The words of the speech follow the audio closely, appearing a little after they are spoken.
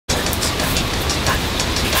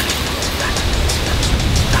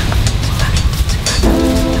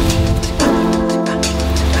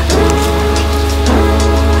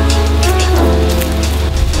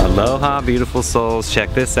beautiful souls,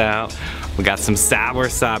 check this out. We got some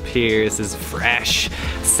soursop here. This is fresh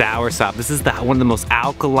soursop. This is one of the most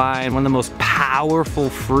alkaline, one of the most powerful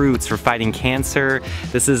fruits for fighting cancer.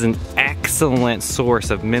 This is an excellent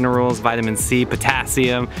source of minerals, vitamin C,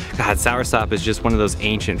 potassium. God, soursop is just one of those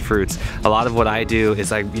ancient fruits. A lot of what I do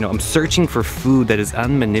is I'm searching for food that is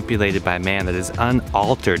unmanipulated by man, that is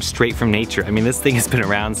unaltered, straight from nature. I mean, this thing has been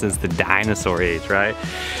around since the dinosaur age, right?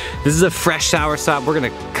 This is a fresh soursop. We're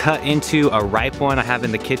gonna cut into a ripe one I have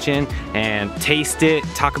in the kitchen and taste it,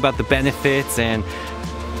 talk about the benefits, and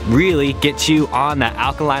really get you on that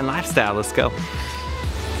alkaline lifestyle. Let's go.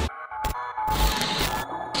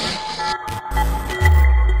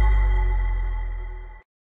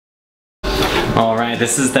 All right,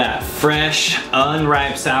 this is that fresh,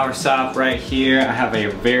 unripe soursop right here. I have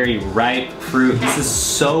a very ripe fruit. This is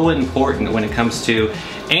so important when it comes to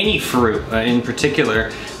any fruit, in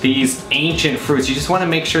particular, these ancient fruits. You just wanna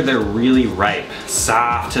make sure they're really ripe,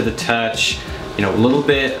 soft to the touch, a little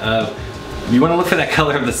bit of, you wanna look for that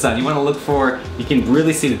color of the sun. You wanna look for, you can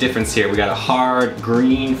really see the difference here. We got a hard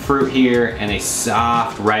green fruit here and a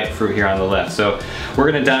soft ripe fruit here on the left. So we're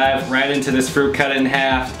gonna dive right into this fruit, cut it in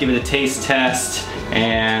half, give it a taste test,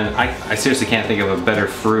 and I seriously can't think of a better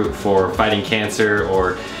fruit for fighting cancer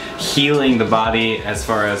or healing the body as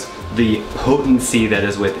far as the potency that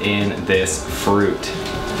is within this fruit.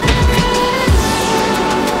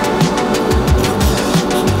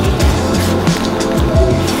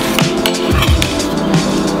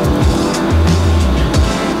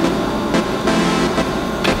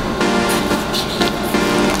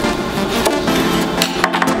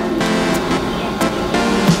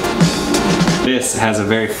 This has a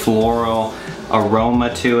very floral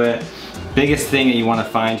aroma to it. Biggest thing that you want to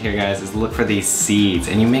find here, guys, is look for these seeds,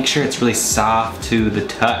 and you make sure it's really soft to the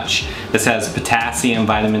touch. This has potassium,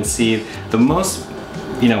 vitamin C. The most,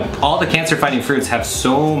 all the cancer fighting fruits have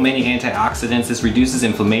so many antioxidants. This reduces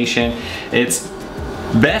inflammation. It's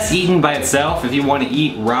best eaten by itself. If you want to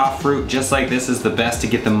eat raw fruit just like this, is the best to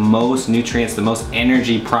get the most nutrients, the most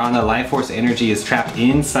energy. Prana, life force energy is trapped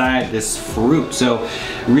inside this fruit. So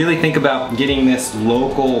really think about getting this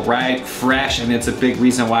local, ripe, fresh, and it's a big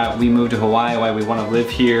reason why we moved to Hawaii, why we want to live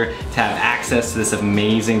here, to have access to this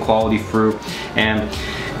amazing quality fruit. And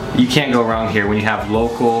you can't go wrong here when you have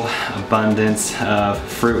local abundance of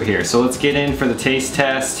fruit here. So let's get in for the taste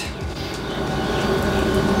test.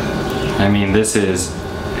 I mean, this is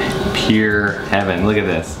pure heaven. Look at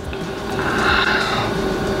this.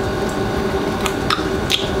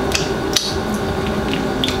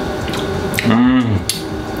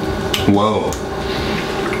 Whoa.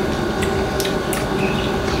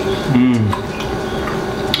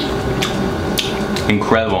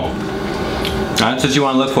 Incredible. That's what you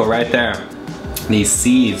want to look for right there. These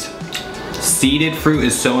seeds. Seeded fruit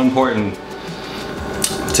is so important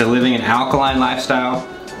to living an alkaline lifestyle.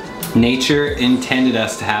 Nature intended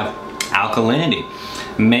us to have alkalinity.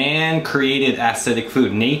 Man created acidic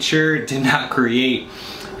food. Nature did not create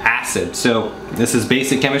acid. So this is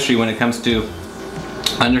basic chemistry when it comes to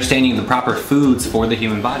understanding the proper foods for the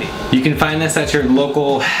human body. You can find this at your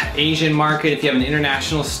local Asian market. If you have an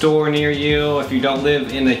international store near you, if you don't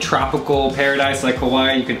live in a tropical paradise like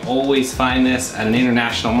Hawaii, you can always find this at an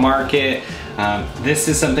international market. This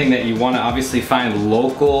is something that you want to obviously find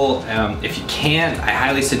local. If you can't, I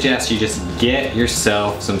highly suggest you just get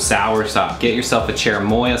yourself some soursop. Get yourself a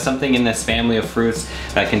cherimoya, something in this family of fruits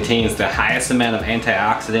that contains the highest amount of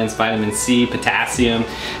antioxidants, vitamin C, potassium.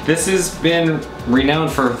 This has been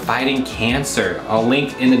renowned for fighting cancer. I'll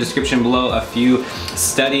link in the description below a few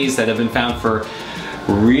studies that have been found for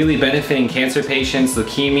really benefiting cancer patients,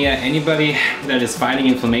 leukemia, anybody that is fighting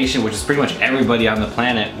inflammation, which is pretty much everybody on the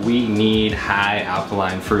planet. We need high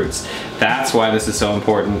alkaline fruits. That's why this is so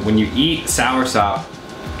important. When you eat soursop,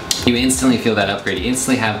 you instantly feel that upgrade. You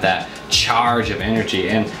instantly have that charge of energy.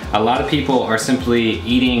 And a lot of people are simply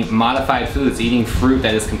eating modified foods, eating fruit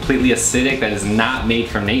that is completely acidic, that is not made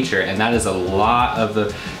from nature, and that is a lot of the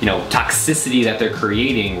toxicity that they're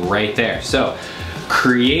creating right there. So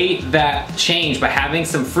create that change by having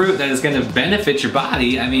some fruit that is going to benefit your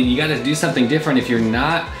body. I mean, you got to do something different. If you're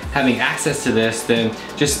not having access to this, then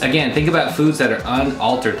just again think about foods that are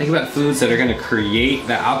unaltered. Think about foods that are going to create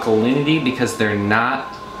that alkalinity because they're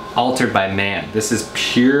not altered by man. This is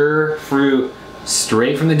pure fruit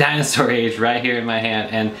straight from the dinosaur age right here in my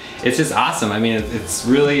hand, and it's just awesome. I mean, it's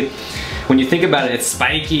really, when you think about it, it's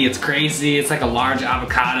spiky, it's crazy, it's like a large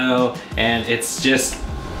avocado, and it's just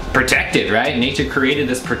protected, right? Nature created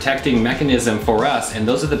this protecting mechanism for us, and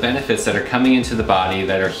those are the benefits that are coming into the body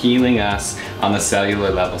that are healing us on the cellular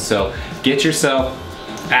level. So get yourself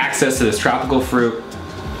access to this tropical fruit,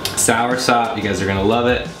 Soursop, you guys are gonna love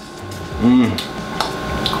it.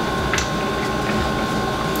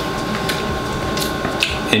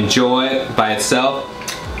 Enjoy it by itself.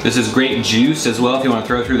 This is great juice as well if you want to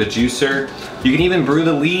throw it through the juicer. You can even brew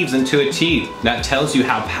the leaves into a tea. That tells you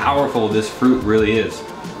how powerful this fruit really is.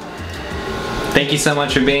 Thank you so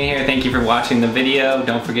much for being here. Thank you for watching the video.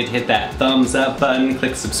 Don't forget to hit that thumbs up button,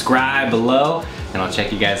 click subscribe below, and I'll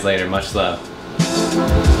check you guys later. Much love.